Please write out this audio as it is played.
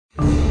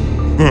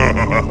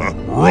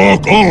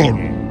Rock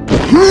on!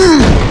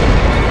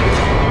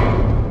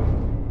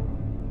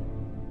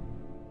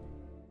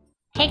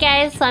 Hey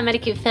guys,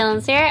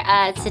 FlyingBandicootFilms here.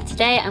 So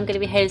today I'm going to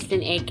be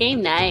hosting a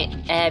game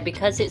night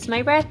because it's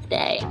my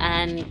birthday,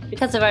 and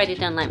because I've already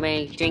done like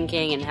my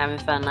drinking and having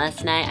fun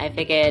last night, I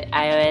figured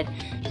I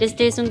would just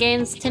do some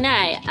games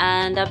tonight,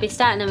 and I'll be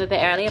starting them a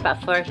bit early,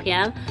 about 4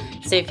 PM.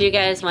 So if you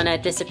guys want to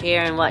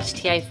disappear and watch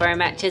TI4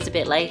 matches a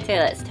bit later,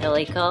 that's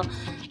totally cool.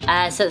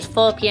 So it's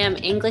 4 PM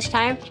English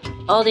time.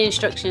 All the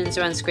instructions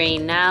are on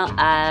screen now,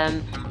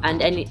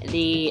 and any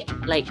the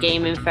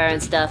game info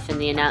and stuff and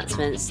the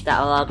announcements,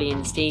 that'll all be in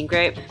the Steam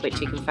group,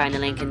 which you can find a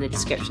link in the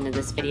description of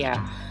this video.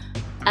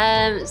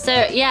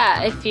 So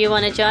yeah, if you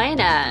want to join,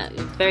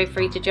 very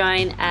free to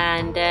join,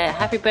 and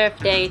happy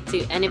birthday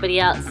to anybody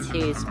else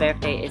whose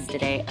birthday is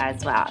today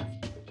as well.